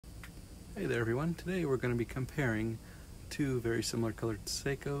Hey there everyone, today we're going to be comparing two very similar colored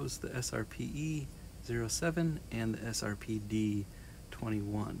Seikos, the SRPE07 and the SRPD21.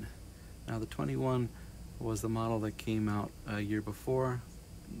 Now the 21 was the model that came out a year before.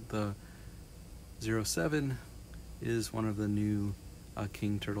 The 07 is one of the new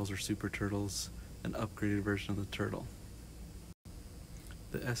King Turtles or Super Turtles, an upgraded version of the turtle.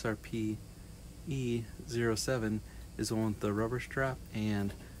 The SRPE07 is the one with the rubber strap,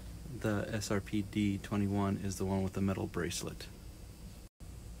 and the SRPD21 is the one with the metal bracelet.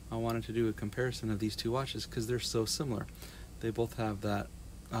 I wanted to do a comparison of these two watches because they're so similar. They both have that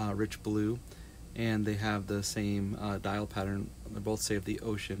rich blue, and they have the same dial pattern. They both say of the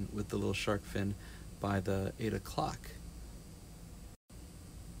ocean with the little shark fin by the 8 o'clock.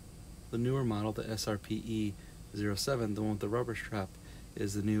 The newer model, the SRPE07, the one with the rubber strap,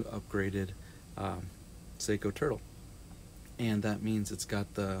 is the new upgraded Seiko turtle. And that means it's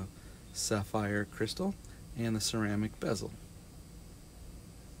got the sapphire crystal and the ceramic bezel.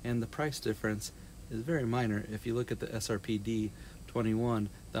 And the price difference is very minor. If you look at the SRPD21,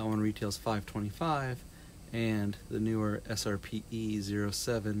 that one retails $525, and the newer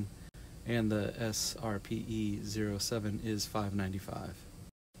SRPE07 and the SRPE07 is $595.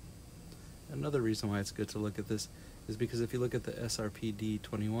 Another reason why it's good to look at this is because if you look at the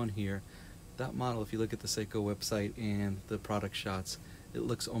SRPD21 here, that model, if you look at the Seiko website and the product shots, it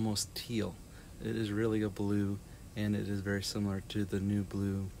looks almost teal. It is really a blue, and it is very similar to the new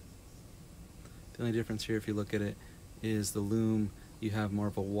blue. The only difference here, if you look at it, is the loom, you have more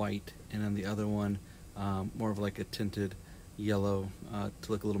of a white, and on the other one, more of like a tinted yellow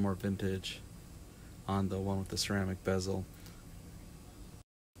to look a little more vintage on the one with the ceramic bezel.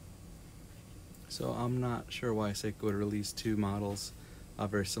 So I'm not sure why Seiko would release two models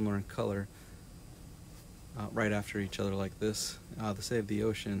very similar in color right after each other like this. The Save the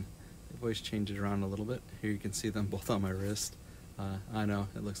Ocean, they've always changed it around a little bit. Here you can see them both on my wrist. I know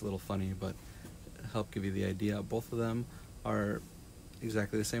it looks a little funny, but help give you the idea. Both of them are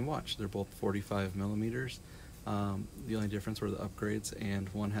exactly the same watch. They're both 45 millimeters. The only difference were the upgrades, and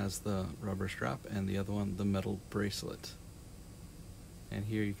one has the rubber strap and the other one the metal bracelet. And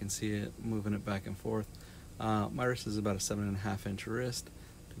here you can see it moving it back and forth. My wrist is about a 7.5 inch wrist,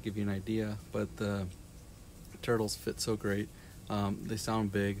 to give you an idea, but the turtles fit so great. They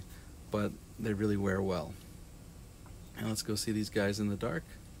sound big, but they really wear well. And let's go see these guys in the dark.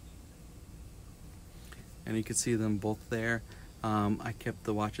 And you can see them both there. I kept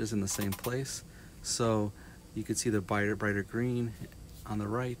the watches in the same place, so you can see the brighter green on the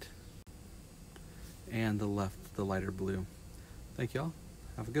right, and the left, the lighter blue. Thank y'all.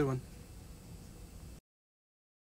 Have a good one.